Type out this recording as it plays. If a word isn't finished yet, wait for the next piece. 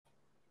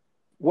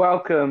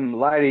Welcome,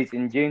 ladies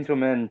and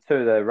gentlemen,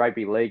 to the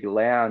Rugby League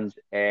Lounge,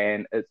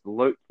 and it's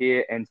Luke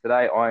here. And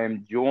today I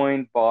am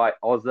joined by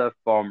Ozza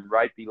from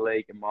Rugby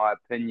League. In my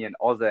opinion,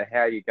 Ozza,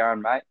 how you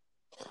going, mate?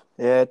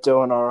 Yeah,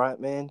 doing all right,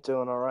 man.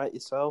 Doing all right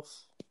yourself?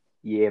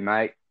 Yeah,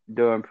 mate,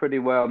 doing pretty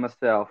well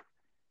myself.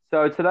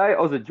 So today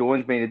Ozza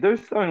joins me to do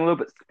something a little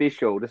bit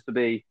special. This will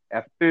be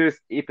our first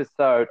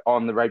episode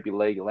on the Rugby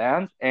League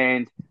Lounge,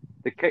 and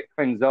to kick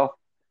things off,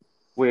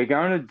 we're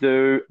going to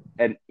do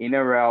an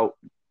NRL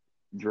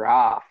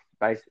draft,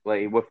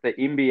 basically, with the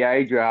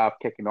NBA draft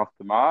kicking off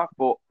tomorrow.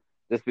 But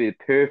this would be the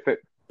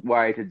perfect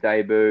way to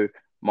debut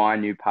my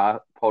new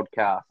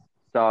podcast.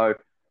 So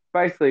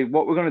basically,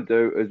 what we're going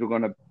to do is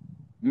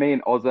me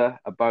and Ozza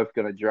are both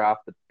going to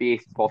draft the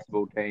best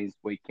possible teams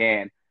we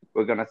can.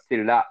 We're going to set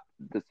it up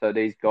so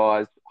these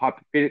guys,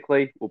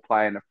 hypothetically, will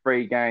play in a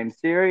 3-game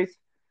series.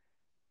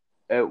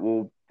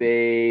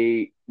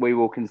 We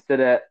will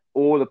consider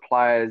all the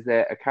players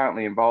that are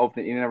currently involved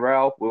in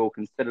NRL. We will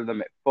consider them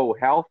at full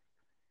health.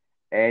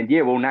 And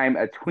yeah, we'll name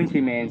a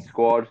 20-man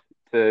squad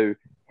to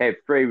have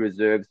 3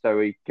 reserves so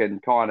we can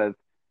kind of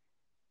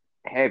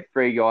have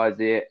 3 guys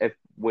there if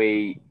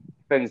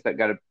things don't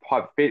go to,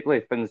 hypothetically,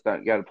 if things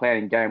don't go to plan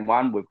in game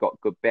 1, we've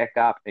got good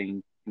backup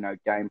and,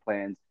 game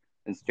plans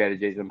and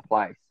strategies in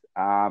place.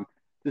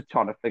 Just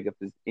trying to figure if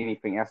there's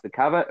anything else to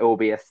cover. It will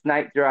be a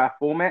snake draft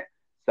format.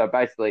 So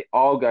basically,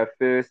 I'll go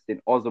first, then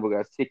Ozza will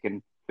go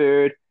second,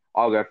 third,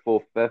 I'll go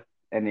fourth, fifth,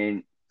 and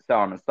then so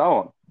on and so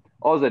on.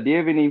 Ozza, do you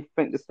have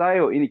anything to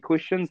say or any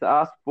questions to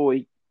ask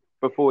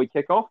before we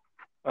kick off?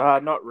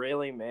 Not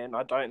really, man.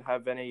 I don't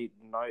have any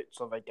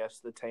notes of, I guess,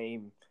 the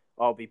team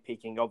I'll be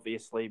picking,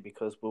 obviously,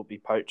 because we'll be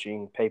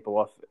poaching people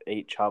off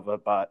each other.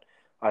 But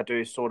I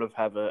do sort of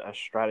have a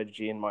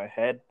strategy in my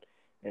head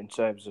in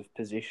terms of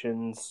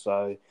positions.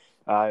 So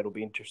it'll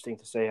be interesting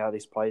to see how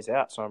this plays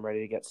out. So I'm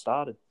ready to get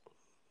started.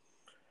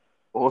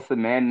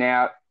 Awesome, man.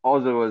 Now,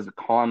 Ozza was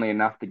kindly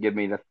enough to give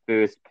me the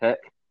first pick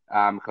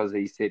because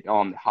he said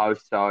I'm the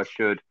host, so I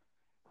should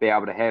be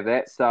able to have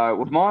that. So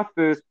with my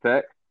first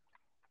pick,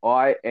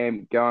 I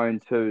am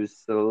going to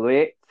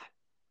select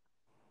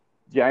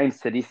James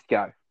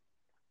Tedesco,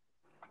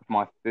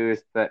 my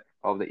first pick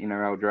of the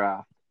NRL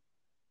draft.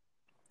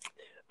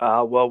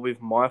 Well, with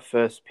my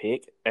first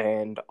pick,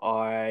 and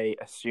I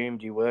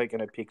assumed you were going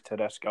to pick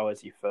Tedesco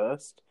as your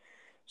first,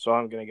 so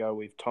I'm going to go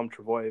with Tom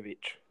Trbojevic.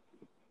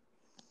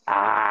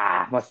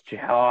 I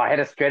had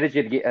a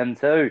strategy to get him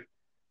too.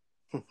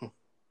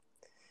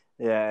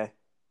 Yeah.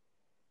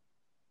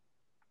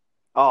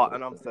 Oh,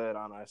 and I'm third,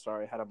 aren't I?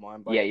 Sorry, had a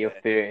mind blank. Yeah, you're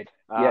third.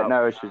 Yeah,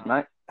 no issues,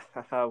 mate.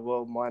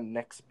 Well, my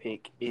next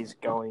pick is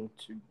going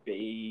to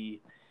be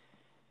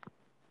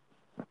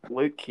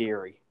Luke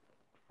Keary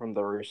from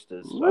the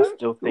Roosters. I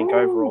still think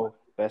overall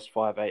best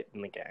 5'8"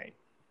 in the game.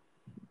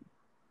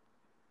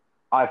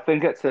 I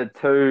think it's still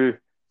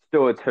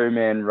a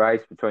 2-man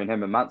race between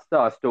him and Munster.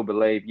 I still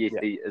believe, yes,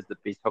 he is the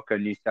best hooker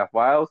in New South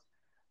Wales.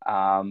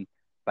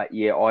 But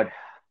yeah,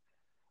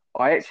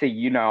 I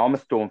actually, I'm a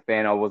Storm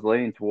fan. I was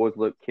leaning towards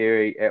Luke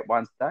Keary at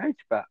one stage,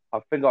 but I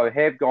think I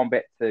have gone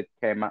back to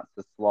Cam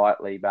Munster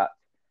slightly. But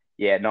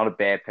yeah, not a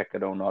bad pick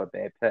at all, not a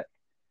bad pick.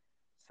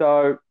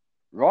 So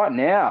right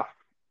now,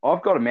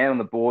 I've got a man on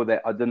the board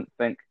that I didn't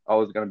think I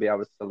was going to be able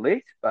to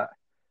select, but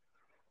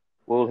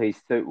will he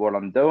suit what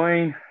I'm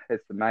doing?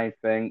 That's the main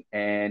thing.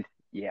 And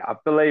yeah, I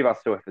believe I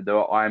still have to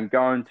do it. I'm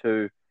going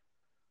to,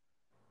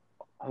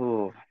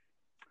 you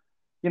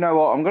know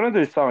what? I'm going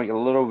to do something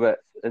a little bit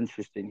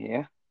interesting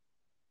here.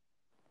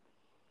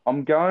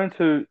 I'm going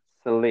to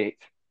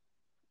select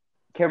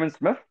Kevin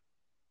Smith.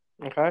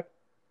 Okay.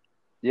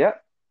 Yeah.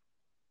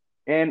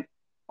 And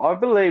I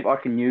believe I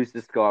can use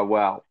this guy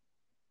well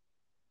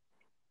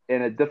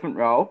in a different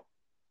role.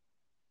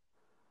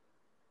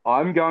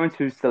 I'm going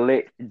to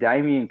select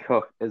Damien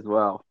Cook as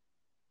well.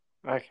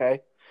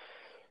 Okay.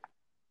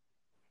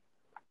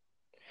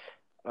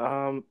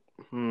 Did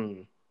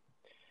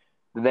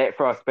that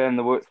throw a span in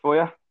the works for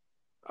you?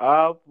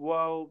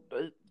 Well,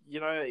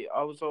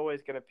 I was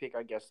always going to pick,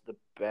 I guess, the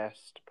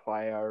best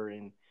player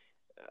in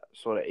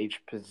sort of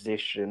each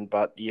position,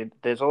 but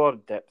there's a lot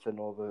of depth in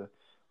all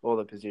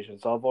the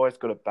positions. So I've always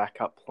got a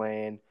backup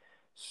plan.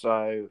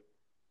 So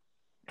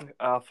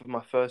for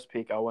my first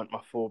pick, I went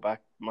my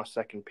fullback. My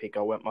second pick,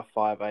 I went my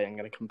 5'8". I'm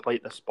going to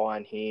complete the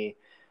spine here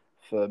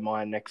for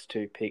my next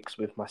 2 picks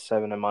with my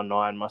 7 and my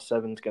 9. My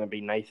 7's going to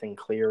be Nathan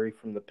Cleary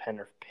from the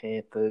Penrith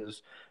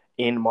Panthers.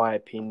 In my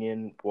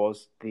opinion,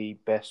 was the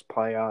best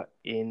player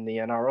in the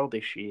NRL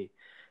this year.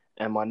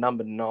 And my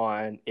number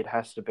 9, it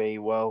has to be,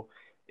 well,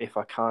 if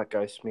I can't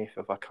go Smith,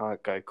 if I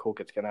can't go Cook,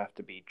 it's going to have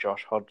to be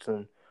Josh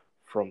Hodgson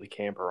from the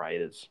Canberra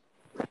Raiders.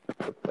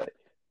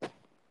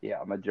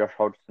 Yeah, I'm a Josh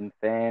Hodgson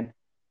fan.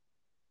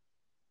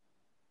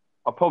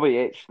 I've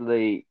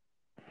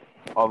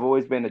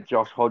always been a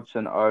Josh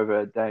Hodgson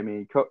over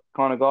Damien Cook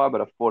kind of guy,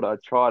 but I thought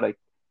I'd try to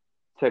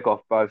tick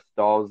off both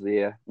styles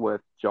there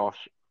with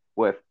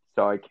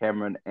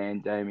Cameron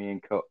and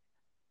Damien Cook.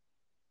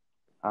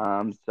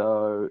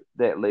 So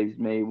that leaves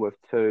me with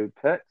 2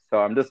 picks. So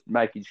I'm just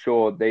making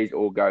sure these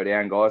all go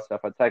down, guys. So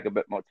if I take a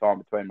bit more time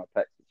between my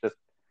picks, it's just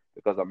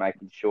because I'm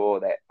making sure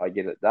that I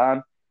get it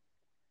done.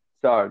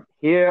 So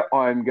here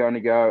I'm going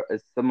to go a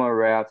similar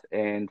route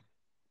and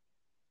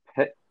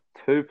pick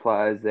 2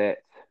 players that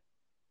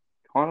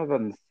kind of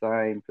in the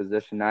same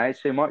position. They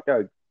actually might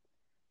go.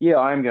 Yeah,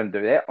 I'm going to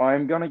do that.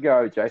 I'm going to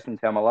go Jason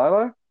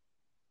Taumalolo,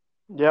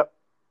 Yep.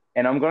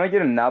 and I'm going to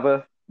get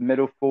another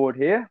middle forward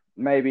here.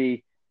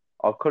 Maybe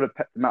I could have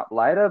picked him up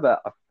later,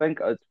 but I think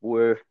it's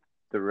worth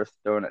the risk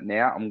doing it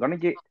now. I'm going to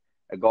get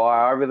a guy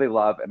I really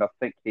love, and I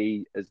think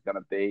he is going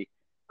to be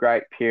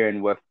great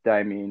pairing with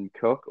Damien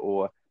Cook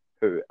or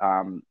who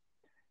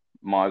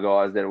my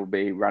guys that will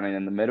be running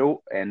in the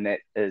middle, and that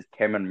is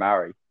Cameron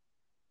Murray.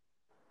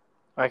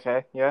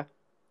 Okay. Yeah.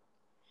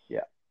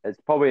 Yeah, it's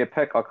probably a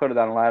pick I could have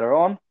done later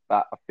on,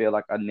 but I feel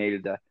like I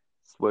needed to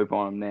swoop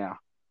on him now.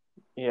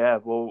 Yeah.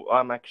 Well,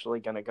 I'm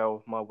actually going to go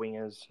with my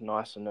wingers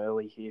nice and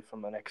early here for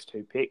my next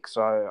 2 picks.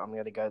 So I'm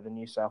going to go the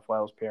New South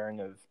Wales pairing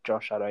of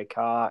Josh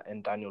Adokar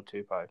and Daniel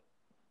Tupou.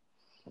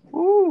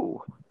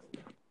 Ooh,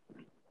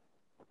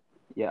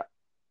 yeah,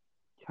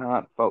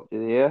 can't fault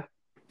you there.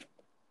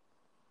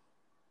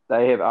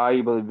 They have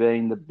arguably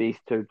been the best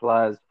 2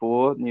 players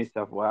for New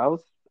South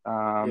Wales.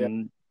 Yeah.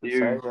 So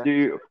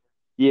yeah.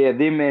 Yeah,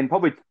 them and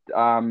probably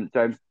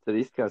James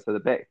Tedesco. So the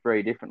back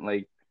three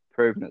definitely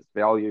proven its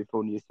value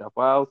for New South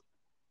Wales.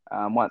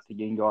 Once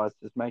again, guys,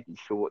 just making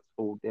sure it's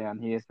all down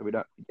here so we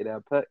don't forget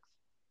our picks.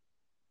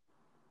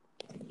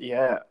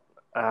 Yeah.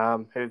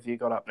 Who have you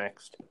got up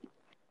next?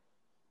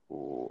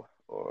 Oh,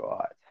 all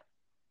right.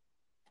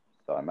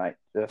 So, mate,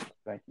 just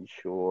making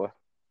sure.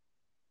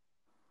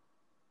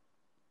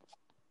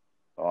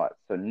 All right,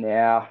 so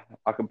now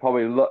I can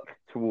probably look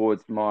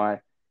towards my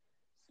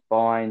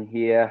spine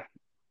here.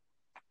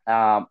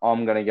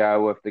 I'm going to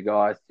go with the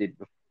guy I said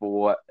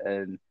before,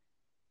 and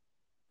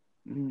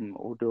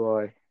or do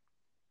I?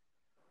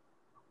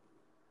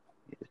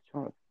 Yeah, just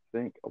trying to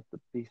think of the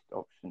best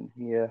option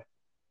here.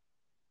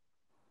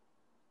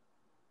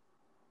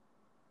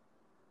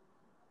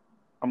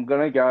 I'm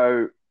going to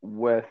go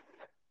with.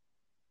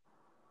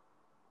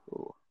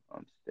 Oh,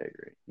 I'm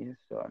staggering here,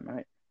 sorry,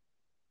 mate.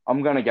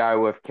 I'm going to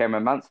go with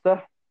Cameron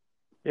Munster.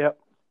 Yep.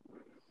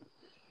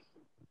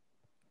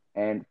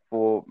 And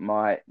for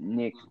my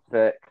next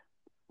pick,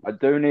 I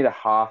do need a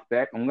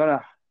halfback. I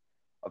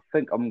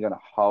think I'm gonna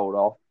hold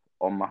off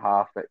on my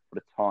halfback for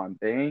the time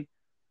being.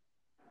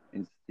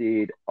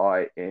 Instead,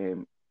 I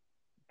am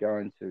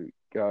going to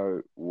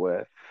go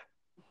with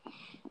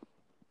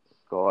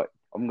guy.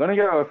 I'm gonna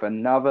go with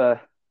another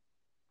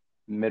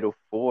middle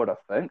forward. I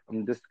think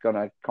I'm just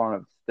gonna kind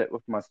of stick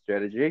with my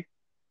strategy,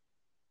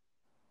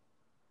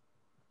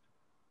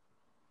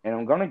 and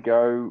I'm gonna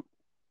go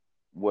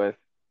with.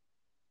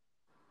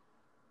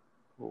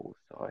 Oh,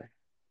 sorry.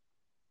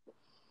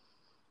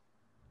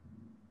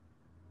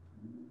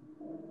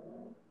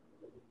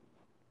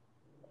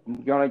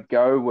 I'm gonna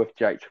go with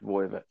Jake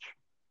Trbojevic.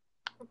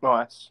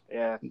 Nice.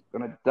 Yeah. I'm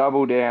gonna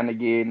double down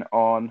again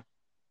on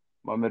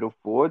my middle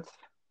forwards.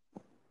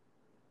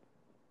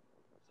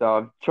 So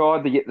I've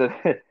tried to get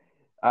the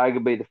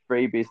arguably the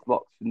 3 best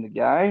locks in the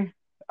game,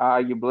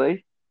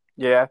 arguably.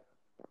 Yeah.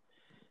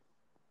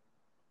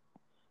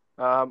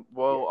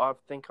 Well, I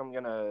think I'm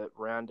going to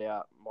round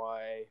out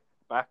my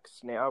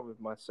backs now with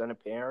my centre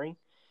pairing,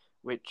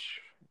 which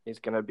is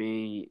going to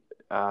be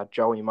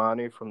Joey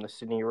Manu from the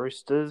Sydney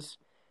Roosters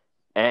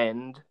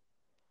and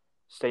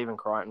Stephen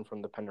Crichton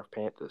from the Penrith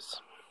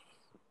Panthers.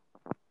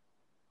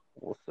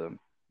 Awesome.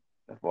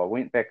 If I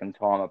went back in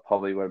time, I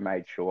probably would have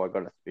made sure I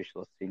got a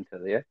specialist centre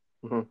there.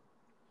 Mm-hmm.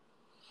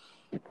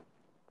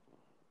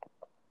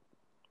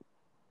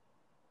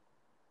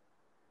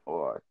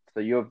 All right. So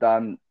you've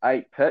done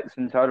 8 picks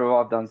in total.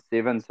 I've done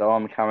 7, so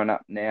I'm coming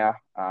up now.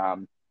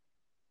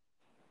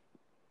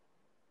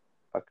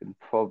 I can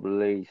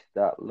probably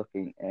start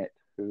looking at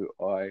who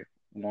I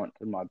want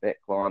in my back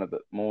line a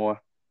bit more.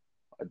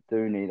 I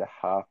do need a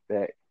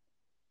halfback.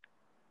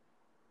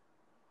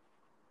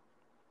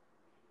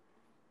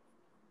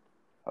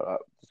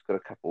 Just got a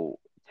couple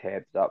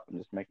tabs up. I'm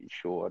just making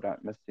sure I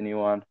don't miss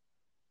anyone.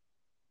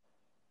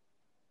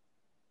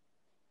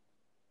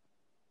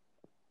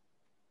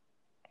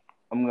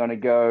 I'm going to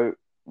go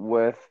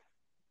with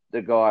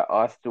the guy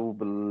I still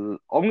believe.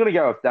 I'm going to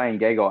go with Dane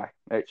Gagai,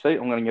 actually.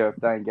 I'm going to go with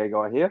Dane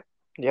Gagai here.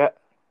 Yeah.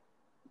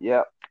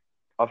 Yeah.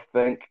 I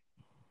think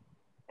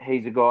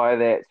he's a guy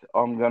that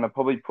I'm going to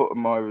probably put in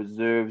my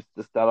reserves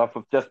to start off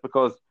with just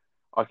because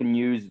I can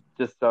use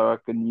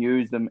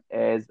them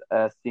as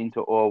a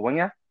centre or a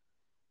winger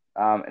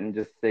and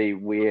just see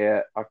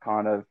where I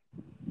kind of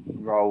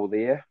roll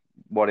there,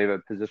 whatever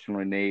position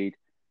we need,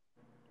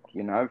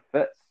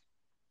 fits.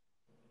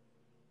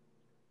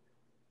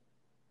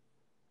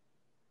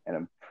 And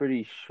I'm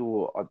pretty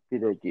sure I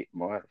better get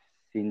my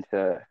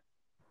centre.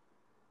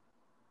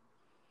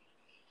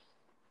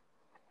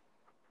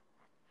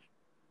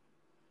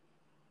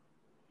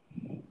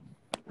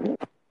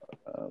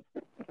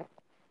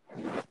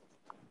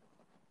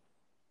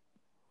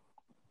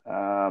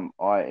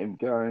 I am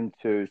going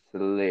to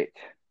select.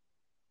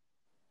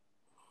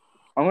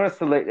 I'm going to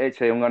select,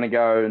 actually, I'm going to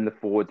go in the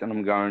forwards and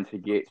I'm going to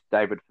get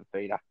David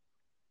Fafita.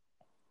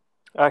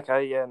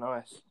 Okay, yeah,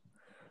 nice.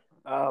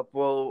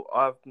 Well,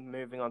 I'm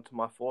moving on to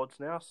my forwards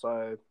now.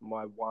 So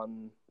my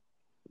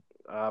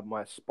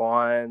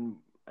spine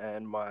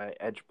and my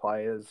edge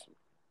players,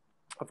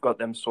 I've got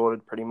them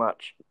sorted pretty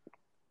much.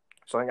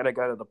 So I'm going to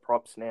go to the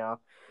props now.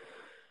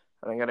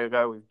 And I'm going to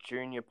go with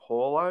Junior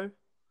Paulo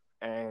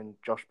and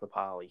Josh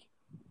Papali.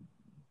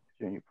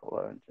 Junior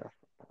Paulo and Josh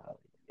Papali.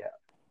 Yeah.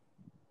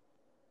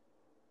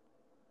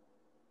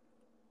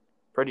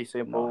 Pretty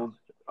simple. Nice.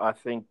 I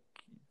think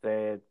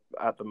they're,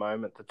 at the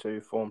moment, the two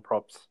form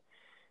props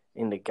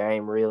in the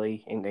game,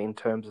 really, in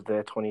terms of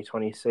their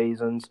 2020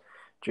 seasons.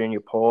 Junior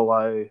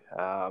Paulo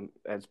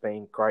has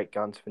been great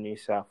guns for New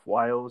South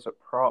Wales at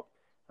prop,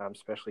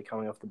 especially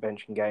coming off the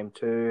bench in game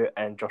 2,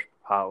 and Josh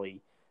Papali,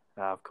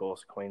 of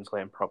course,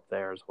 Queensland prop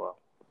there as well.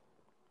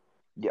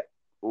 Yeah,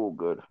 all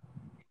good.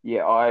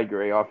 Yeah, I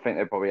agree. I think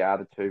they probably are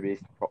the two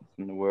best props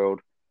in the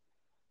world.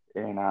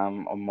 And I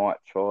might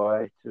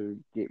try to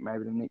get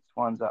maybe the next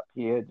ones up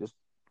here, just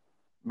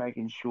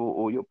making sure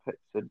all your picks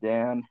are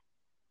down.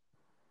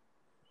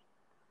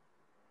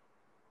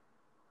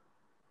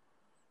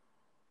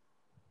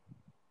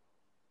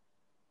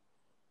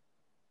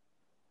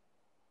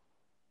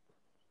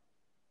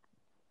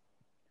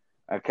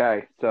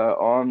 Okay, so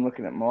I'm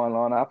looking at my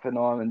lineup and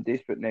I'm in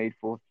desperate need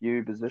for a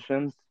few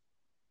positions.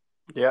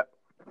 Yeah.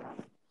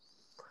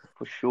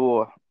 For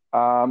sure.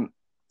 I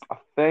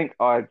think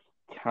I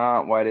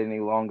can't wait any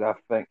longer. I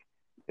think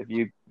if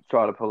you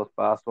try to pull a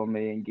fast on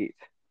me and get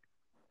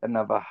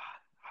another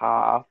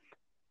half,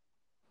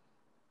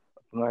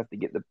 I'm going to have to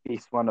get the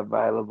best one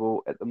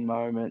available at the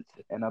moment.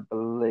 And I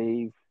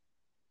believe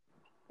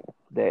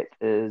that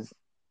is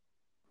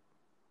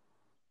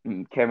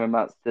Cameron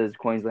Munster's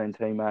Queensland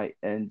teammate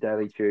and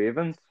Daly Cherry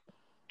Evans.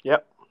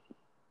 Yep.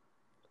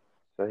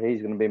 So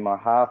he's going to be my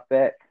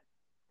halfback.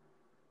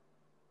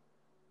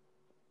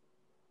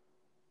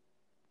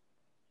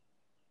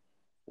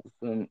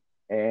 Awesome.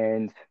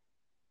 And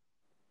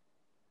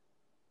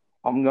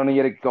I'm going to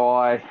get a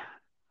guy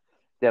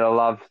that I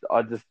love.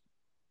 I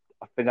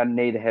think I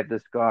need to have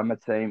this guy on my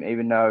team,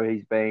 even though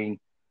he's been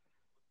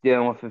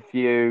dealing with a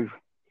few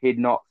head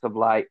knocks of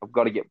late. I've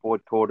got to get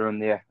Boyd Porter in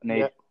there. I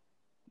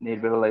need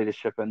a bit of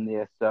leadership in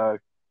there. So,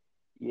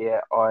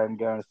 yeah, I am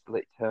going to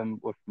select him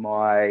with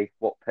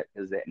what pick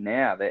is that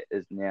now? That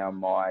is now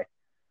my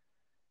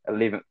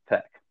 11th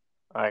pick.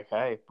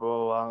 Okay.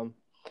 Well,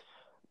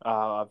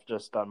 I've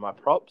just done my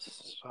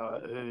props.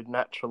 So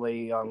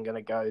naturally, I'm going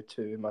to go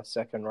to my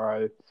second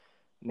row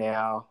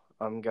now.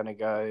 I'm going to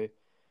go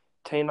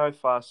Tino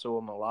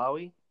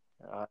Fa'asuamaleaui,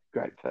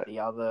 Great pick. the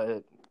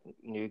other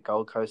new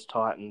Gold Coast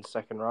Titans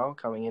second row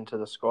coming into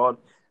the squad.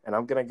 And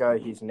I'm going to go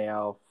his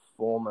now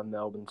former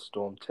Melbourne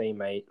Storm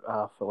teammate,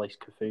 Felice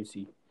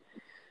Kafusi.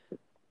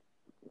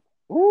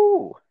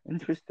 Ooh,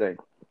 interesting.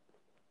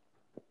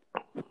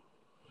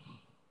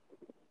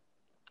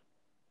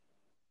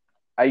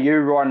 Are you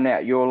writing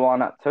out your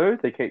lineup too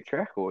to keep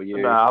track, or you?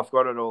 No, I've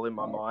got it all in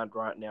my mind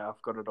right now.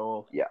 I've got it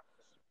all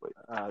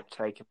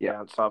taken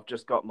down. So I've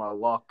just got my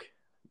lock,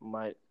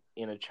 my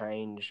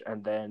interchange,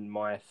 and then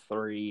my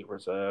 3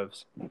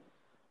 reserves.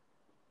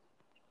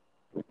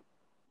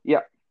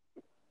 Yeah.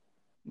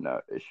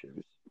 No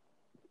issues.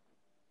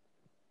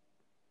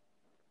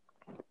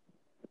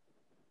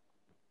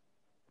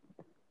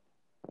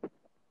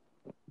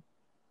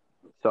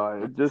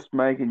 So just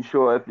making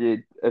sure if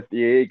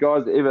you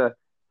guys ever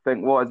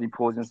think, why is he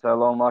pausing so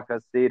long? Like I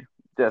said,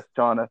 just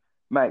trying to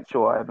make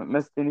sure I haven't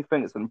missed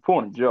anything. It's an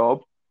important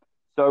job.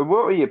 So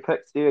what were your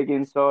picks there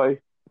again? So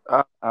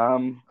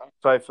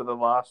for the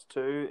last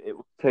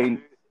 2,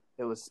 team.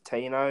 It was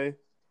Tino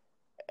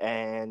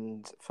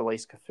and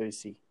Felice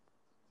Kafusi.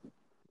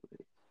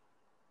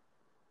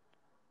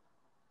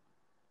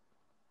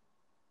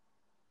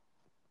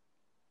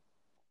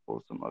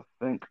 Awesome. I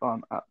think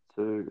I'm up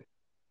to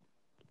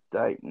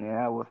date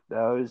now with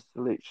those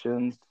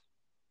selections.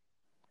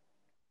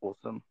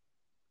 Awesome.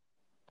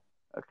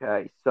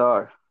 Okay,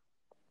 so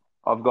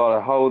I've got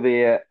a hole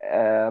there.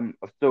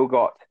 I've still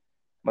got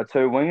my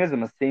 2 wingers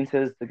and my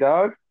centres to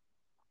go.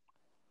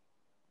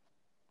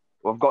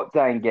 I've got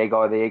Dane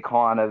Gagai there,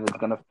 kind of is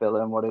going to fill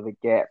in whatever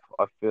gap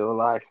I feel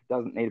like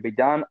doesn't need to be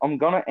done. I'm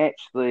going to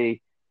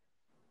actually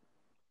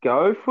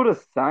go for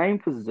the same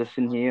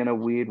position here in a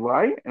weird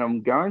way, and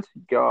I'm going to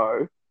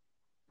go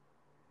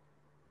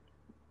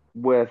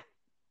with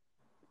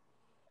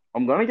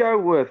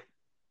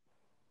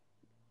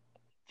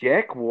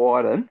Jack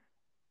Wyden.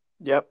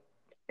 Yep.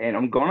 And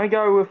I'm going to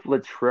go with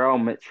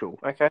Latrell Mitchell.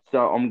 Okay.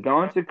 So I'm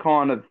going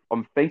to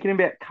I'm thinking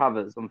about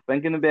covers. I'm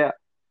thinking about,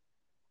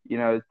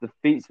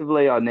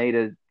 defensively, I need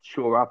to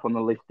shore up on the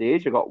left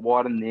edge. I got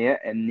Wyden there.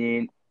 And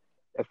then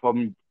if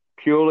I'm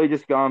purely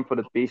just going for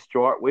the best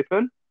strike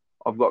weapon,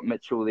 I've got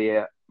Mitchell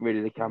there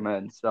ready to come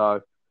in.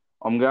 So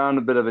I'm going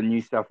a bit of a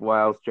New South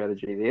Wales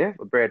strategy there.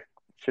 The Brad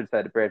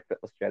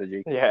Fittler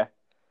strategy. Yeah.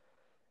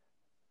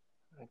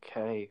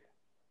 Okay.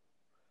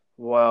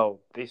 Well,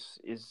 this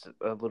is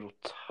a little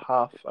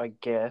tough, I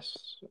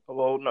guess.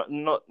 Well,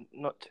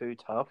 not too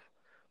tough.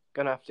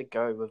 Gonna have to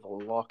go with a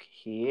lock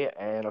here,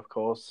 and of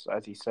course,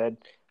 as you said,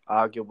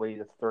 arguably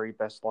the three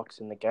best locks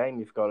in the game.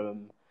 You've got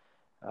them,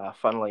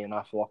 funnily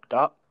enough, locked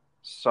up.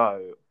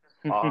 So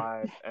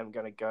I am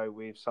going to go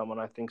with someone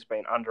I think's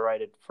been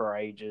underrated for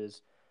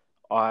ages.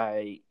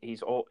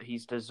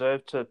 He's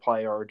deserved to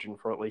play Origin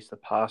for at least the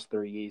past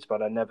 3 years,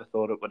 but I never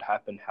thought it would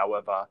happen.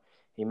 However,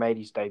 he made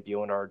his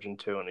debut in Origin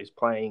 2 and he's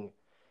playing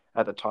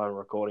at the time of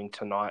recording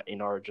tonight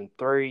in Origin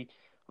 3.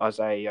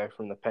 Isaiah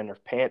from the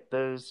Penrith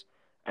Panthers.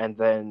 And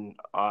then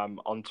I'm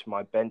onto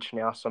my bench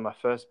now. So my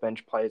first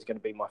bench player is going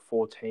to be my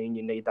 14.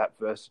 You need that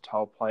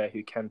versatile player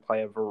who can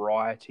play a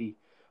variety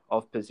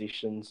of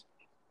positions.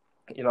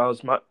 You know,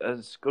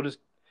 as good as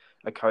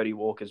a Cody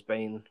Walker's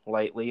been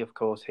lately, of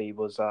course, he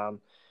was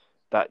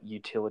that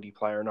utility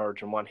player in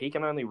Origin 1. He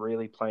can only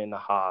really play in the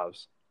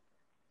halves.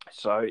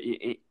 So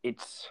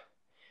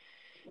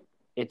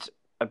it's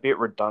a bit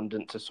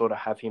redundant to sort of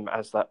have him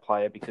as that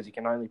player because he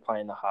can only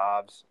play in the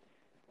halves.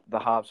 The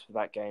halves for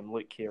that game,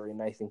 Luke Keary and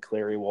Nathan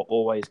Cleary were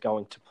always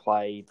going to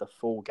play the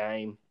full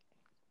game.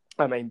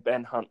 I mean,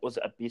 Ben Hunt was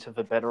a bit of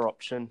a better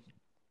option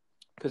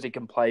because he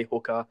can play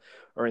hooker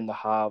or in the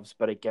halves.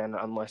 But again,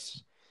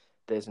 unless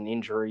there's an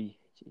injury,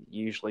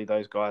 usually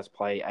those guys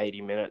play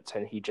 80 minutes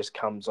and he just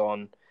comes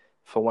on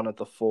for one of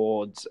the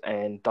forwards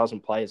and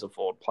doesn't play as a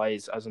forward,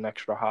 plays as an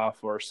extra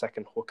half or a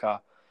second hooker.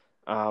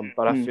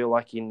 But I feel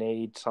like you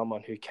need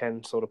someone who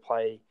can sort of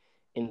play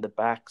in the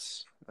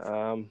backs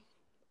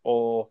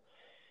or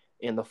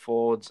in the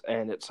forwards,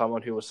 and it's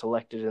someone who was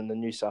selected in the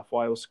New South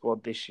Wales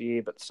squad this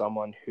year, but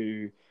someone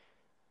who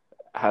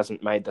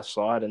hasn't made the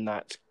side, and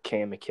that's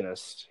Cam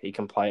McInnes. He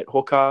can play at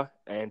hooker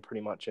and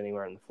pretty much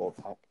anywhere in the forward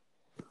pack.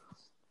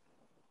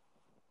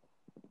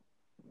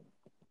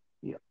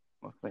 Yeah,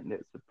 I think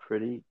that's a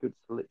pretty good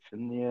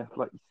selection there.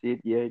 Like you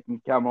said, yeah, you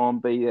can come on,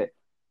 be that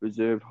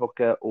reserve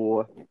hooker,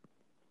 or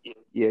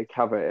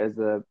cover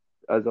it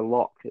as a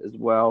lock as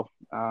well.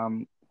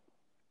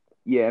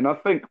 Yeah, and I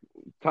think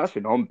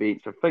touching on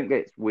bench, I think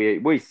that's where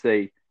we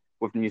see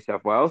with New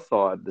South Wales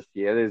side this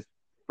year. There's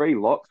three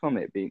locks on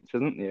that bench,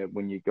 isn't there?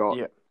 When you got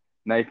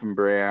Nathan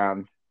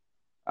Brown,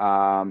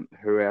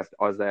 who else?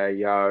 Isaiah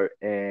Yeo,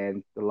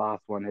 and the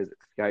last one has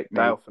escaped me.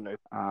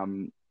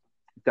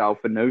 Dale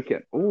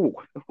Finucane. Oh,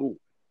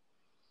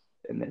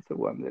 and that's the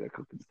one that I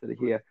could consider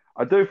here.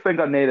 I do think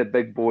I need a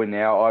big boy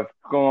now. I've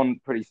gone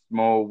pretty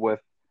small with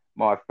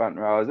my front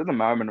rowers. At the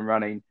moment, I'm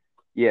running,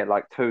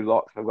 like two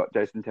locks. I've got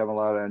Jason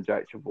Tamalolo and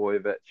Jake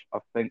Trbojevic. I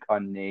think I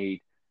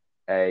need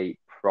a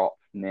prop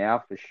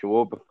now for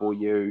sure before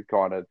you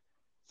kind of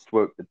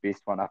swoop the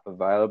best one up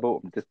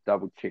available. I'm just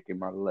double checking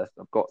my list.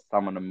 I've got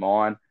someone in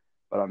mind,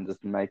 but I'm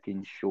just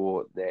making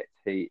sure that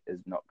he is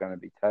not going to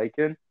be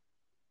taken.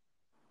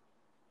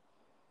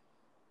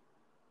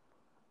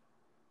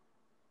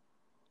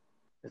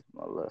 Here's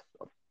my list.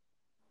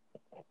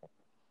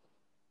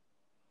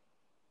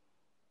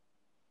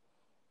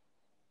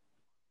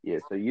 Yeah,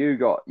 so you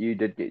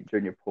did get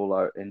Junior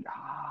Paulo and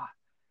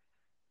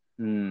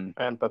and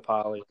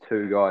Papali.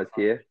 Two guys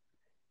here.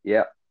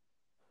 Yep.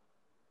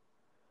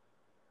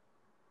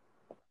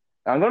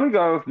 I'm going to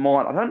go with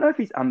mine. I don't know if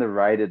he's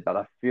underrated, but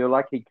I feel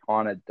like he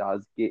kind of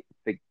does get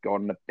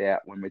forgotten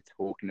about when we're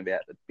talking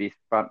about the best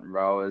front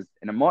rowers.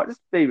 And it might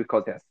just be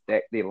because how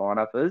stacked their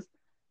lineup is.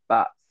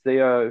 But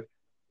Seo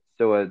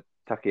Sua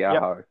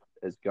Takiaho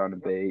is going to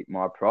be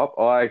my prop.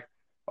 I've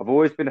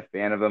always been a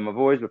fan of him. I've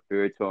always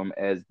referred to him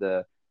as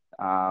the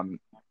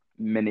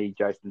mini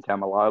Jason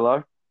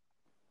Tamalolo.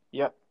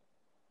 Yep.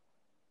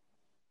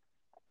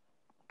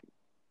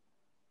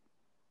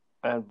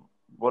 And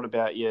what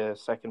about your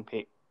second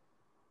pick?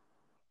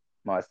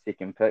 My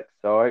second pick,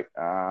 sorry.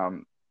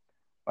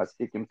 My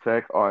second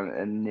pick, I'm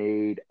in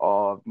need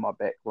of my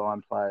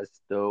backline players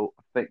still.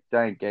 I think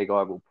Dane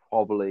Gagai will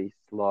probably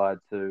slide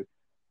to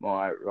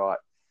my right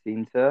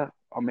centre.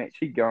 I'm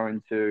actually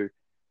going to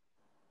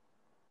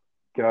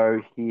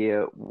go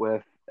here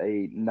with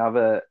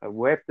another. It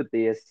will have to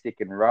be a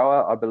second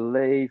rower, I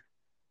believe.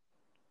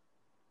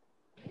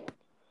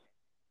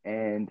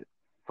 And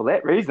for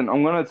that reason,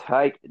 I'm going to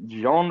take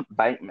John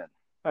Bateman.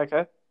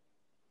 Okay.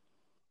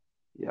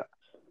 Yeah.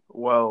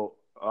 Well,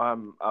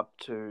 I'm up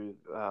to.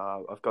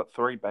 I've got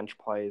three bench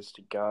players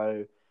to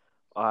go.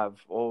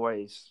 I've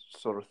always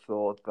sort of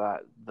thought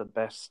that the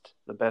best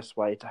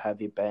way to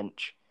have your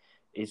bench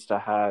is to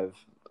have,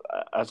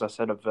 as I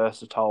said, a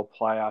versatile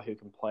player who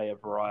can play a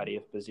variety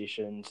of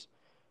positions,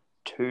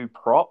 two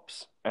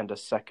props, and a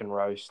second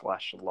row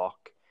 /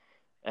 lock.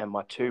 And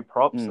my two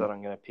props that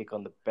I'm going to pick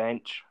on the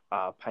bench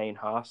are Payne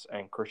Haas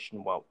and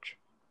Christian Welch.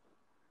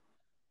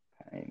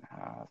 Payne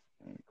Haas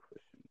and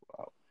Christian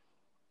Welch.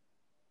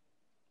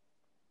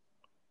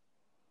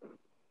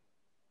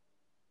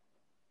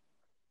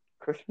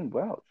 Christian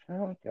Welch.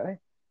 Oh, okay.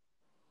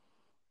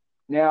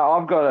 Now,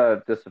 I've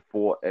got a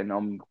support, and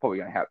I'm probably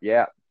going to help you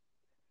out.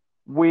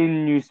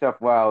 When New South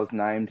Wales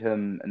named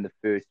him in the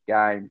first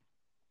game,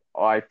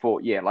 I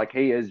thought,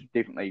 he is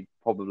definitely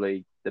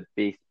probably the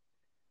best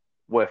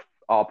with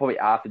probably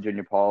after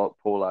Junior Paulo,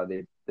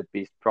 the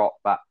best prop,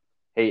 but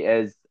he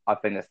is, I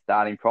think, a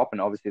starting prop,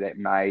 and obviously that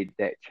made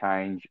that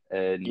change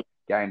in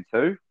game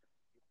two.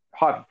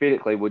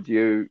 Hypothetically, what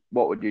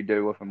would you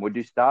do with him? Would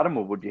you start him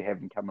or would you have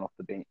him coming off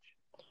the bench?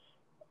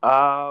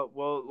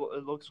 Well,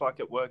 it looks like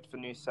it worked for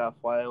New South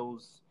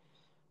Wales,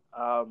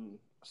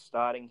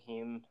 starting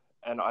him,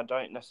 and I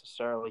don't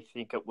necessarily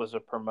think it was a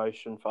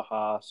promotion for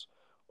Haas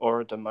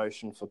or a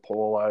demotion for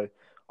Paulo.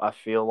 I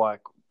feel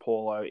like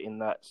Paulo in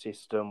that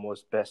system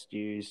was best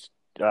used,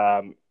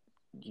 being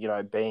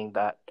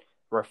that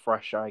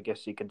refresher, I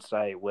guess you could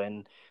say,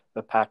 when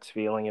the pack's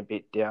feeling a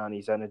bit down,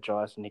 he's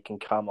energised and he can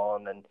come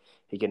on and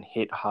he can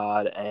hit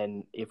hard.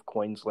 And if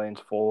Queensland's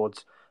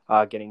forwards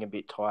are getting a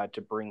bit tired,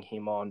 to bring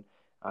him on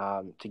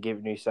to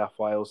give New South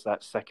Wales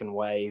that second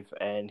wave.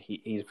 And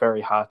he's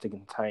very hard to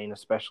contain,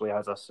 especially,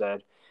 as I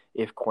said,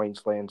 if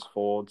Queensland's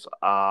forwards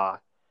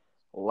are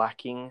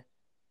lacking.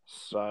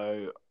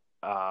 So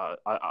I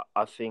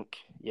think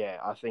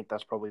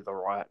that's probably the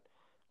right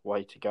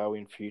way to go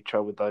in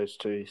future with those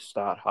two.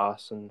 Start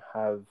Haas and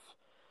have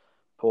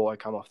Paulo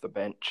come off the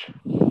bench.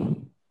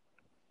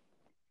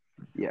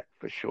 Yeah,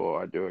 for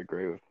sure. I do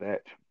agree with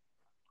that.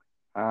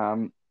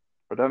 I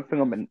don't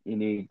think I'm in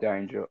any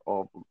danger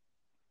of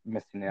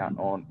missing out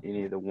on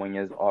any of the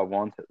wingers I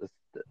want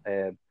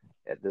at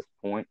this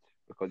point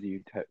because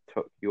you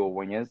took your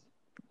wingers.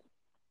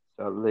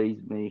 So it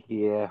leaves me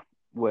here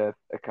with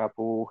a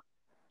couple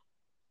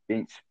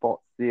bench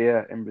spots there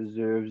and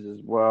reserves as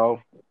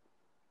well.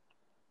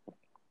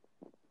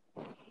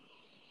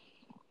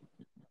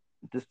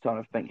 Just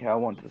trying to think how I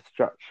want to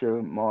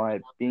structure my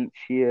bench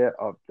here.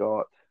 I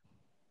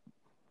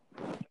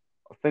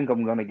think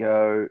I'm going to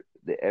go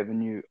the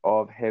avenue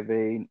of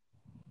having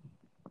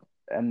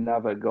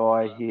another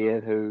guy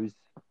here who's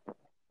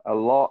a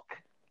lock.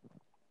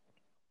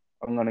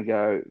 I'm going to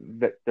go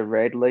Victor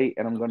Radley,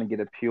 and I'm going to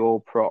get a pure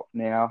prop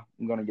now.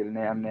 I'm going to get an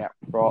out-and-out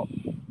prop.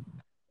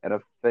 And I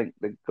think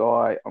the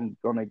guy I'm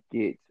going to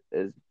get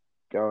is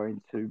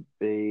going to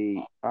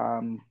be...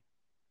 I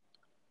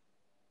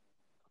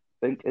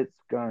think it's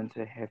going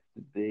to have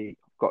to be...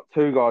 I've got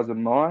two guys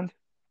in mind.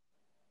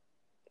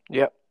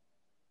 Yep.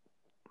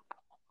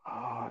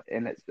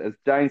 And it's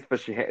James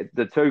Fisher.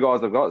 The two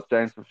guys I've got is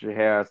James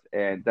Fisher-Harris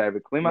and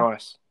David Klemmer.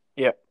 Nice.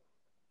 Yep.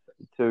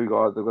 Two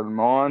guys I've got in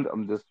mind.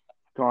 I'm just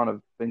kind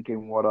of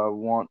thinking what I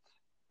want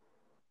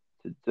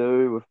to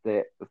do with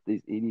that, if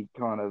there's any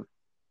kind of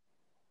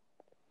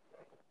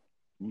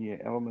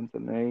elements I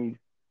need.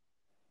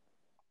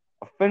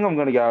 I think I'm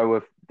going to go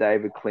with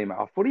David Klemmer.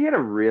 I thought he had a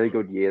really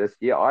good year this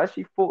year. I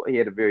actually thought he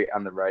had a very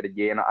underrated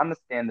year, and I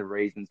understand the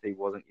reasons he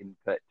wasn't getting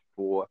picked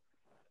for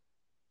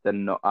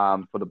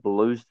the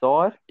Blues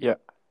side. Yeah.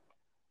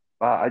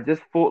 But I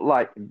just thought,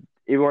 like,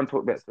 everyone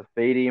talked about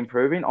Safidi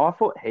improving. I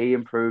thought he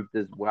improved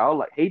as well.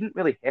 Like, he didn't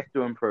really have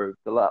to improve.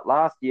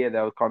 Last year,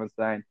 they were kind of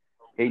saying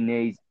he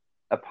needs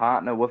a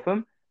partner with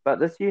him. But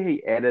this year,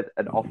 he added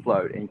an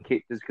offload and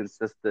kept his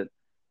consistent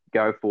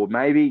go forward.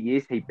 Maybe,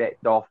 yes, he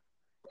backed off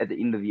at the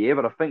end of the year,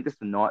 but I think just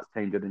the Knights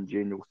team did in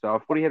general. So I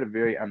thought he had a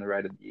very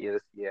underrated year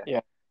this year.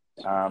 Yeah.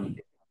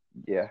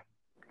 Yeah.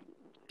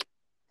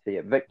 So,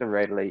 yeah, Victor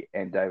Radley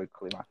and David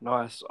Klemmer.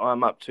 Nice.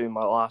 I'm up to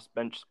my last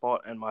bench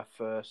spot and my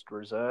first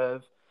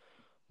reserve.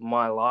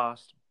 My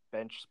last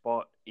bench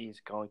spot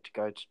is going to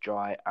go to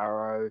Jai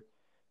Arrow,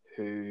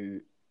 who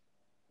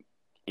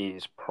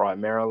is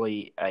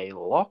primarily a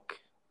lock,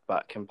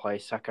 but can play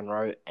second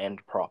row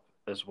and prop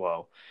as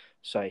well.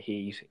 So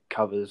he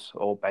covers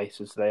all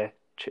bases there,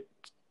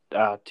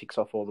 ticks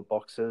off all the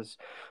boxes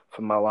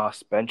for my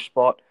last bench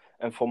spot.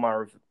 And for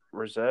my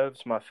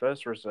reserves, my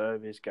first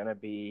reserve is going to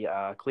be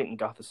Clinton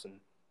Gutherson.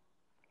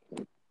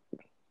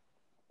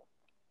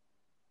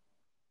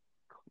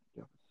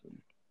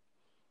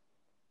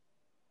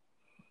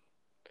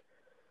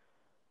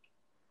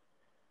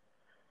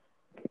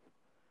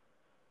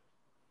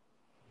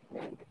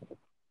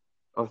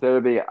 Oh, so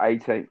it'll be an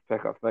 18th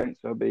pick, I think.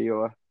 So it'll be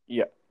your...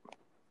 Yeah.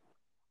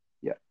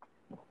 Yeah.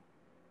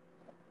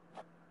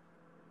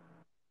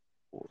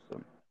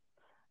 Awesome.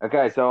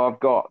 Okay, so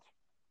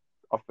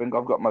I think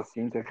I've got my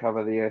centre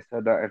cover there, so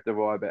I don't have to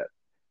worry about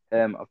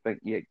him. I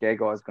think,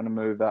 Gagai's going to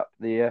move up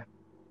there.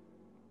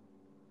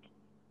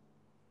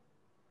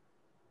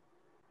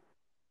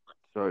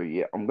 So,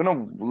 yeah, I'm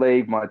going to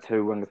leave my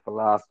two wingers for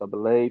last, I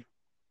believe.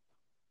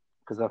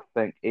 Because I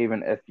think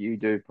even if you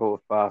do pull a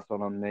fast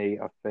one on me,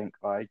 I think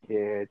I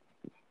can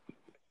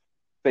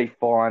be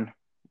fine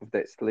with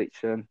that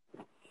selection.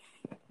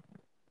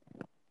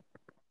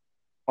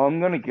 I'm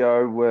going to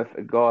go with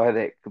a guy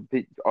that could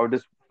be... I was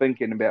just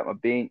thinking about my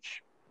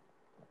bench.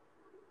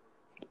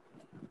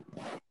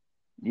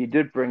 You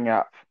did bring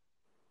up,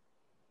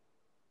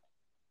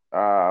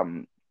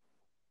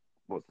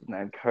 what's his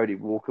name, Cody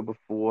Walker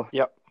before.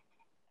 Yep.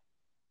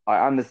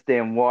 I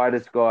understand why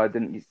this guy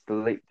didn't get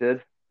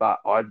selected, but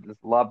I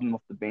just loved him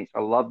off the bench. I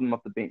loved him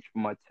off the bench for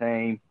my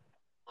team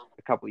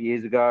a couple of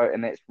years ago,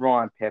 and that's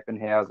Ryan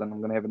Pappenhausen. I'm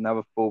going to have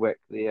another fullback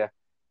there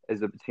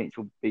as a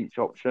potential bench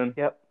option.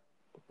 Yep.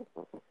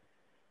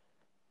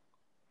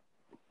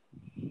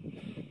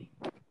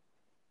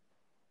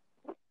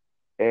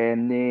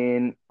 And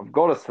then I've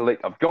got to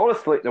select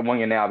the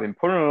winger now. I've been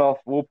putting it off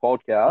all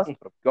podcast,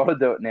 but I've got to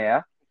do it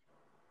now.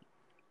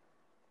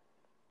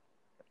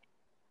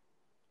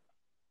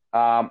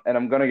 And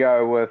I'm going to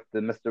go with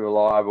the Mr.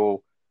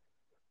 Reliable.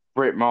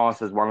 Brett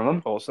Morris is one of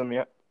them. Awesome,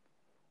 yeah.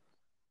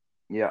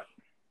 Yeah.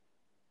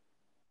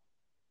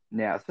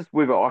 Now, it's just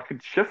whether I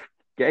could shift.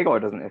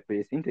 Gagai doesn't have to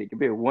be a centre. He could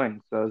be a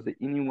wing. So is there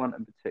anyone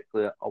in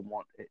particular I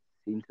want at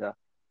centre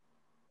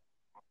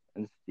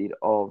instead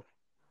of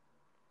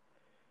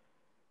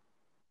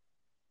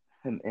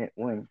him at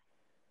wing?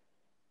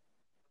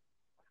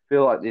 I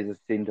feel like there's a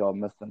centre I'm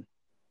missing.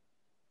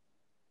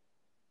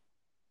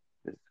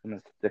 It's going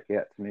to stick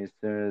out to me as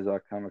soon as I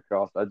come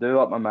across. I do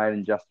like my mate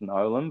in Justin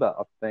Olam, but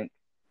I think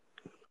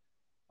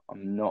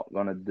I'm not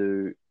going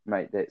to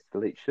make that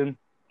selection.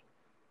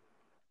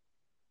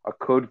 I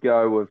could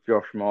go with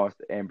Josh Morris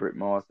and Brett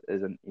Morris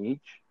as an edge.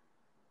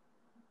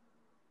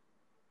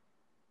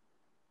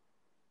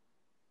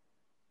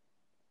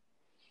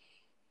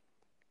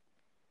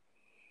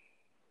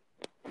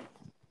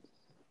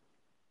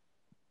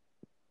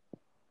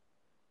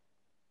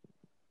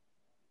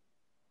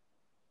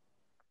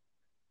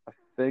 I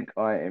think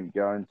I am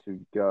going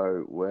to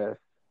go with.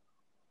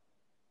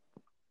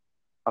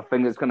 I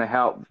think it's going to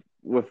help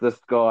with this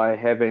guy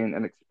having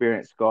an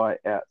experienced guy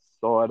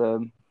outside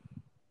him.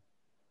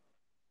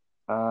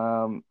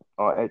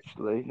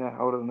 No,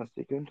 hold on a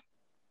second.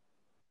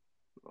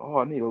 Oh,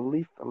 I need a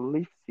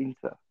left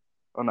centre.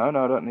 Oh no, I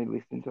don't need a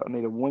left centre. I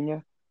need a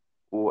winger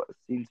or a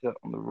centre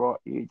on the right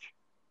edge.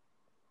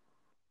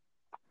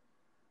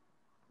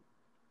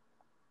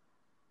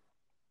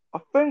 I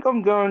think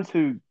I'm going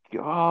to.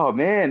 Oh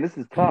man, this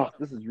is tough.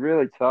 This is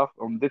really tough.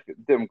 I'm glad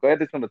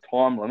there's not a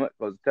time limit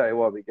because I tell you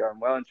what, we're going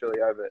well and truly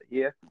over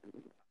here.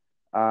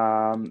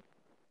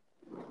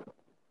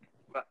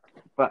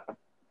 But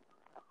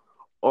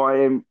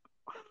I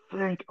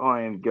think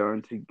I am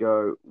going to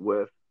go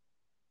with.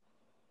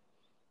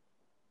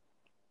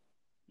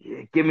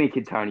 Yeah, give me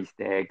Tony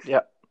Staggs.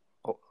 Yep.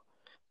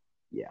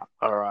 Yeah.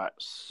 All right.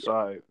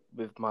 So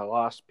with my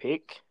last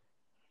pick,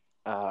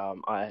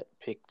 I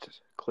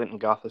picked Clinton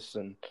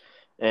Gutherson,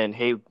 and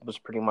he was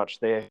pretty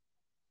much there to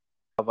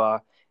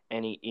cover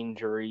any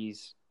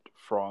injuries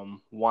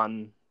from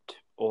 1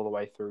 all the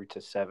way through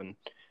to 7.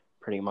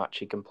 Pretty much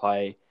he can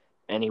play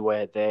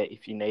anywhere there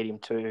if you need him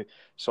to.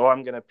 So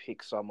I'm going to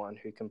pick someone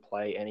who can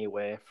play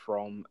anywhere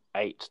from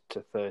 8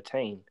 to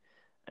 13,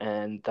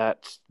 and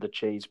that's the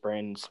Cheese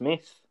Brandon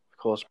Smith, of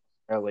course,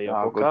 primarily a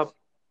hooker.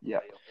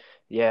 Yeah.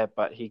 Yeah,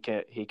 but he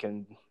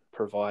can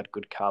provide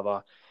good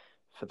cover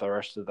for the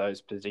rest of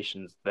those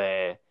positions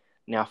there.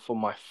 Now for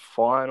my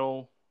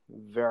final,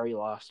 very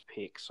last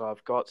pick. So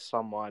I've got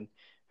someone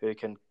who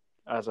can,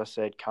 as I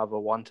said, cover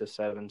 1 to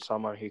 7,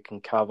 someone who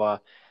can cover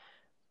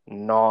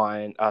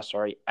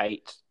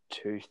 8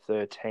 to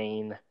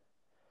 13.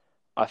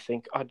 I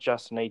think I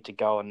just need to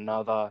go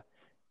another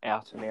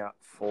out and out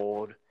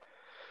forward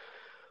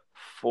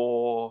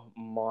for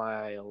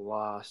my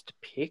last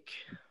pick.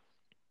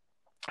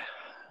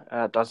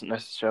 Doesn't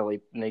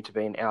necessarily need to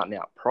be an out and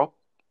out prop,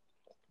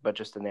 but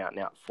just an out and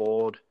out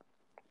forward.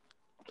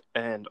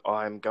 And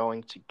I'm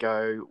going to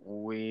go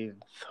with.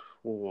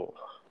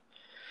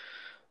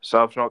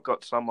 So I've not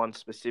got someone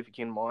specific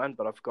in mind,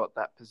 but I've got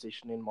that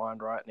position in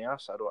mind right now.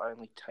 So it'll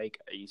only take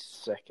a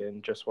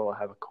second just while I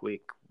have a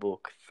quick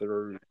look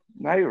through.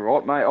 No, you're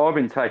right, mate. I've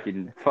been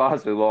taking far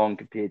too long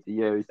compared to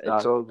you. So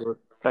it's all good.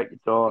 Take your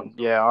time.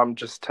 Yeah, I'm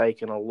just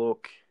taking a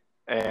look,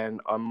 and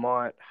I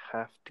might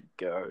have to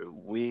go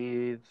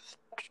with.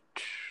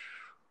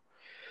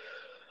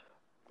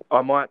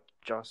 I might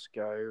just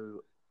go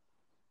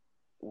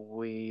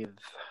with.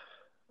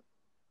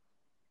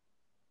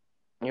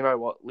 You know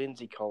what?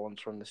 Lindsay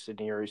Collins from the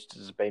Sydney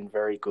Roosters has been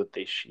very good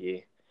this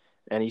year,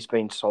 and he's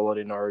been solid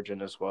in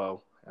Origin as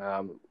well,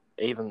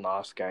 even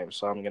last game.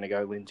 So I'm going to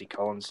go Lindsay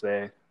Collins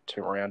there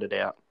to round it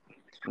out.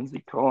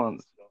 Lindsay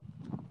Collins.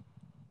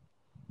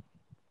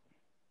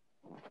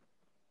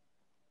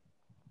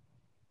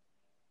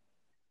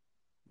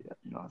 Yeah,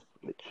 nice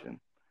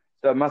selection.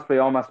 So I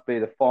must be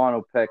the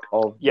final pick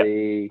of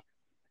the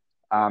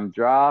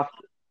draft.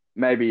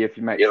 Maybe if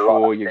you make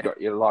sure you've got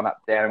your lineup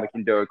down, and we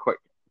can do a quick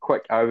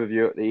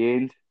overview at the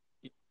end,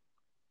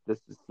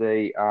 just to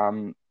see,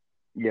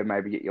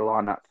 maybe get your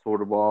lineup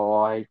sorted while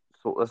I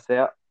sort this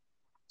out.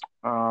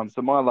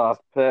 So my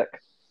last pick,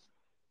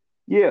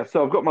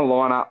 so I've got my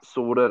lineup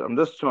sorted. I'm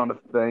just trying to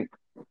think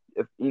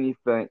if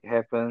anything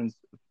happens,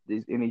 if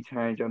there's any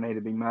change I need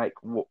to be made,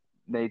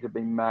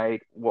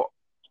 what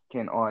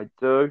can I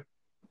do?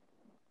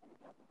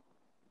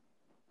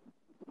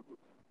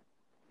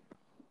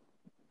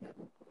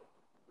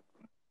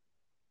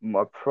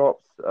 My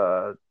props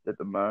at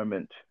the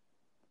moment.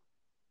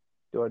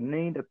 Do I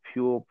need a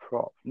pure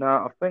prop? No,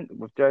 I think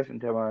with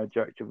Jason Tamo,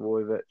 Jake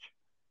Trbojevic,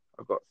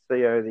 I've got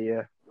CO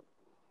there.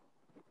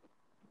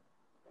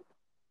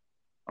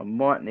 I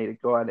might need a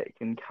guy that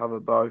can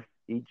cover both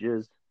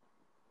edges.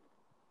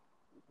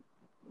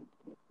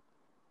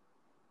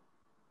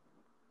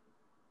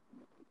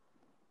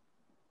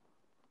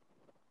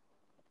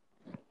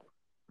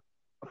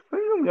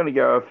 think I'm going to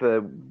go with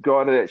a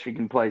guy that actually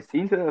can play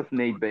centre if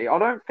need be. I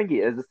don't think he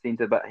is a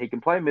centre, but he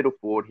can play middle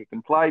forward. He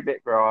can play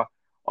back rower.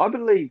 I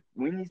believe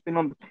when he's been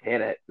on the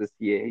paddock this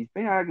year, he's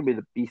been arguably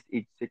the best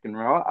edge second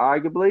rower,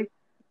 arguably.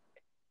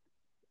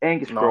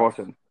 Angus Nice.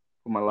 Crichton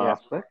for my Yeah.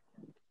 last pick.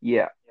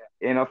 Yeah.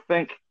 And I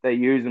think they've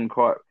used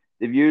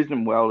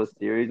him well this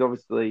series.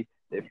 Obviously,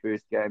 their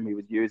first game, he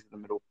was used in the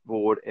middle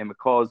forward. And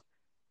because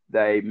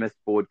they missed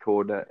Boyd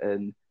Corner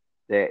in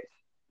that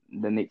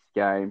the next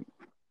game,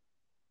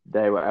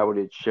 they were able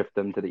to shift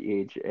him to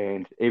the edge.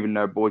 And even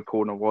though Boyd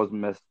Corner was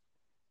missed,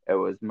 it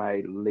was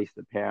made less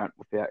apparent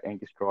without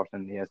Angus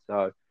Crichton there.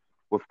 So,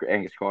 with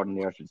Angus Crichton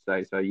there, I should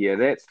say. So, yeah,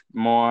 that's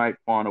my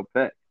final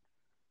pick.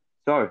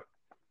 So,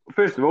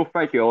 first of all,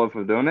 thank you, Oliver,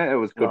 for doing it. It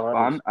was good No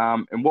worries.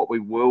 fun. And what we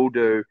will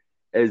do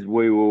is I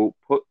will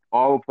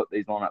put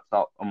these lineups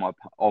up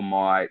on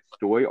my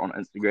story on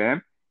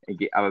Instagram and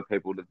get other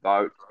people to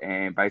vote.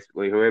 And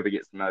basically, whoever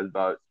gets the most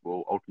votes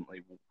will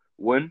ultimately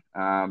win.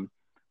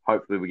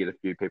 Hopefully, we get a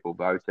few people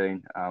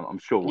voting. I'm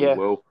sure we Yeah.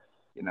 will.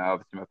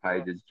 Obviously, my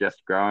page is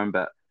just growing,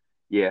 but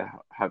yeah,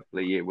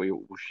 hopefully, yeah,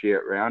 we'll share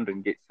it around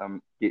and get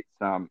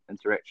some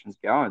interactions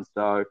going.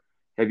 So.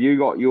 Have you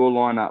got your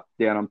lineup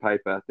down on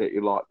paper that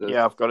you like to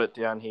Yeah, I've got it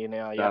down here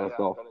now. Yeah. start us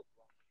off?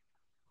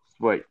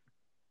 Sweet.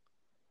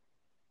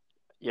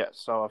 Yeah,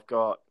 so I've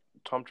got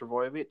Tom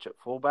Trbojevic at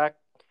fullback.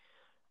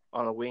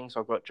 On the wings,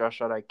 I've got Josh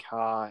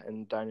Adokar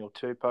and Daniel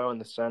Tupou in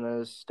the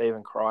centres,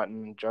 Stephen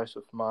Crichton,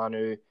 Joseph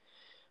Manu.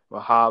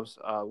 My halves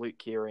are Luke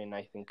Keary and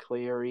Nathan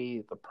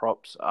Cleary. The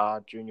props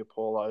are Junior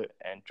Paulo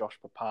and Josh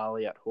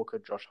Papali at hooker,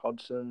 Josh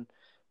Hodgson.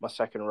 My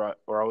second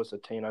row is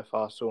Tino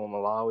Fasul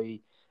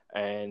Malawi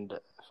and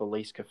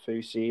Felice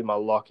Kafusi. My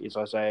lock is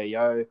Isaiah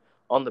Yeo.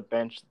 On the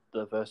bench,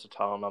 the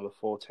versatile number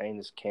 14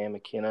 is Cam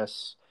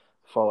McInnes,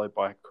 followed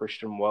by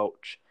Christian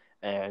Welch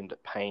and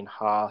Payne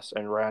Haas.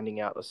 And rounding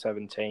out the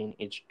 17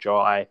 is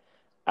Jai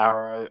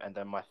Arrow. And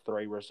then my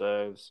three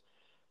reserves,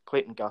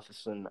 Clinton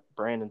Gutherson,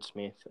 Brandon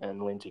Smith,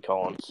 and Lindsay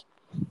Collins.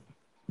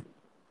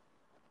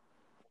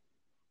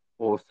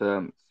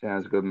 Awesome.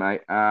 Sounds good,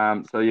 mate.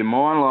 So your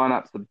mine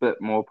lineup's a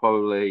bit more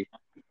probably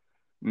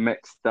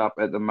mixed up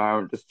at the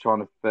moment. Just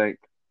trying to think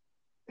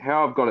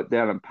how I've got it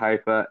down on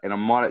paper, and I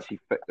might actually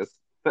fix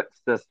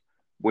this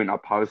when I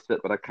post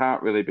it, but I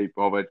can't really be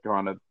bothered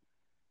kind of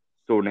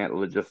sorting out the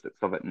logistics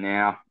of it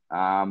now.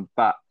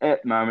 But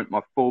at the moment,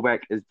 my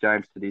fullback is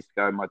James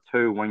Tedesco. My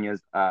two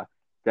wingers are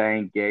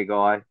Dane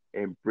Gagai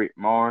and Brett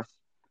Morris.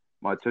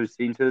 My two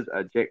centres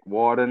are Jack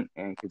Wyden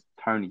and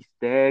Tony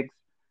Staggs.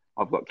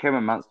 I've got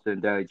Cameron Munster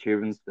and Daly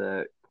Chevens,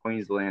 the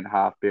Queensland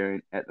half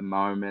bearing at the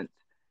moment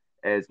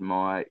as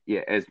my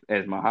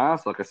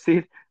halves. Like I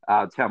said,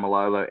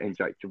 Tamalolo and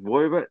Jake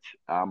Trbojevic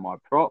are my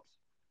props.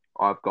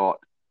 I've got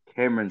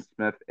Cameron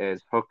Smith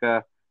as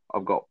hooker.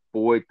 I've got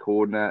Boyd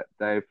Cordner,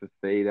 Dave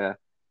Fafita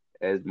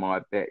as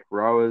my back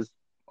rowers.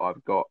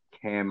 I've got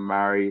Cam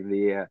Murray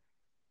there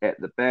at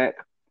the back.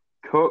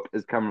 Cook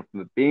is coming from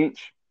the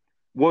bench.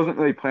 Wasn't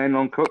really planning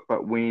on Cook,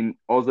 but when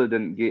Ozza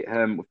didn't get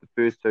him with the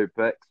first two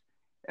picks,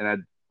 and I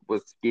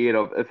was scared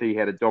of if he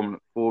had a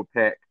dominant forward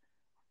pack,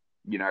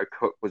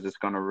 Cook was just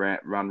going to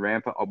run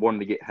rampant. I wanted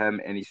to get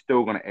him, and he's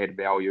still going to add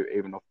value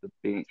even off the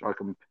bench. I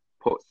can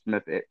put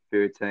Smith at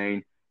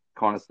 13,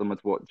 kind of similar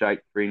to what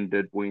Jake Friend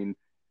did when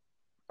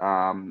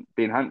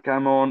Ben Hunt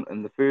came on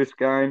in the first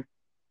game.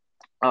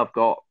 I've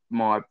got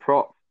my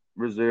prop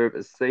reserve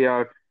as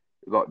CO.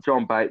 We've got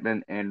John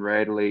Bateman and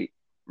Radley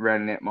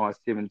running at my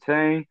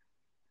 17.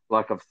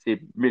 Like I've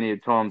said many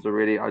times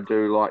already, I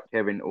do like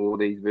having all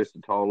these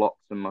versatile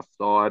locks in my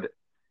side.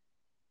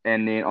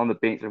 And then on the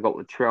bench, I've got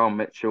Latrell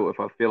Mitchell. If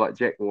I feel like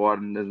Jack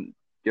Wyden doesn't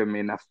give me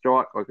enough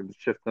strike, I can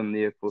shift him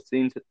there for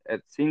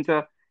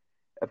centre.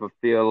 If I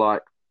feel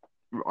like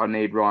I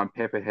need Ryan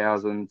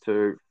Pappenhausen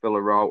to fill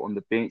a role on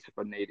the bench, if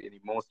I need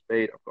any more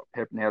speed, I've got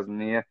Pappenhausen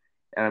there.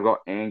 And I've got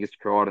Angus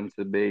Crichton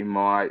to be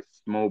my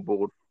small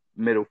board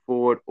middle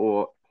forward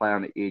or play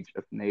on the edge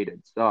if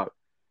needed. So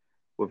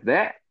with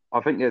that, I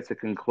think that's a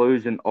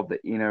conclusion of the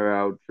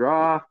NRL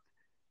draft.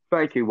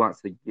 Thank you once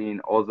again,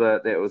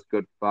 Ozza. That was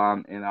good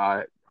fun, and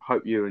I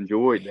hope you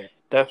enjoyed that.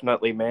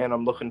 Definitely, man.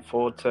 I'm looking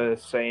forward to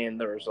seeing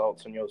the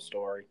results in your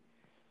story.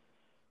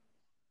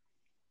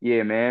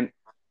 Yeah, man.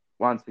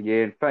 Once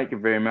again, thank you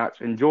very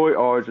much. Enjoy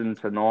Origin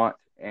tonight,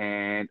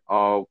 and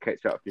I'll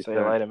catch up with you See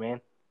soon. you later,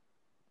 man.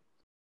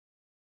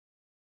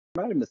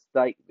 I made a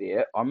mistake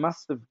there. I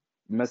must have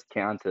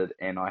miscounted,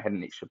 and I had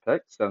an extra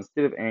pick. So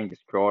instead of Angus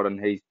Crichton,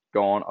 he's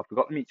gone. I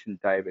forgot to mention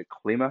David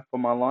Clemmer for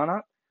my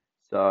lineup.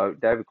 So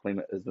David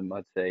Clemmer is in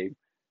my team,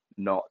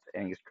 not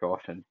Angus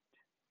Crichton.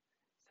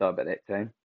 So about that team.